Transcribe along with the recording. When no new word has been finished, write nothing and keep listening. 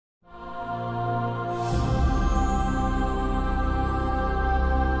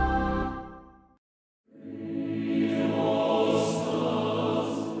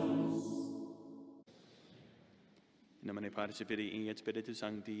Patris et Filii et Spiritus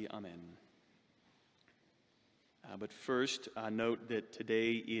Sancti. Amen. But first, note that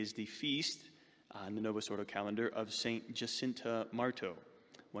today is the feast on the Novus Ordo calendar of Saint Jacinta Marto,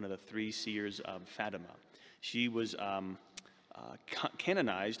 one of the three seers of Fatima. She was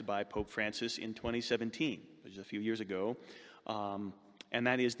canonized by Pope Francis in 2017, which is a few years ago, and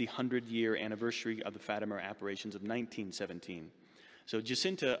that is the 100-year anniversary of the Fatima apparitions of 1917. So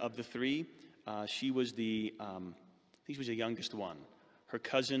Jacinta, of the three, she was the youngest one. Her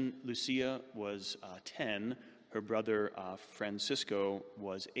cousin Lucia was 10. Her brother Francisco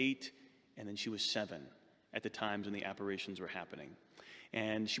was 8, and then she was 7 at the times when the apparitions were happening.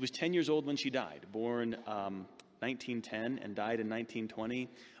 And she was 10 years old when she died, born 1910 and died in 1920.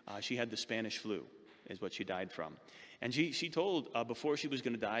 She had the Spanish flu, is what she died from. And she told, before she was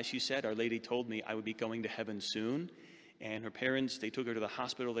going to die, she said, "Our Lady told me I would be going to heaven soon." And her parents, they took her to the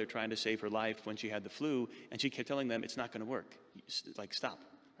hospital. They were trying to save her life when she had the flu. And she kept telling them, "It's not going to work. Like, stop."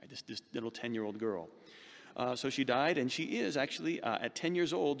 Right? This little 10-year-old girl. So she died, and she is actually, at 10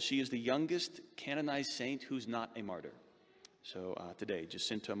 years old, she is the youngest canonized saint who's not a martyr. So today,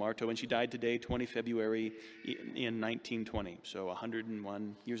 Jacinta Marto, and she died today, 20 February in 1920, so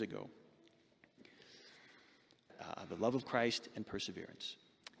 101 years ago. The love of Christ and perseverance.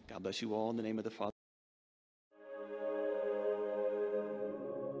 God bless you all in the name of the Father.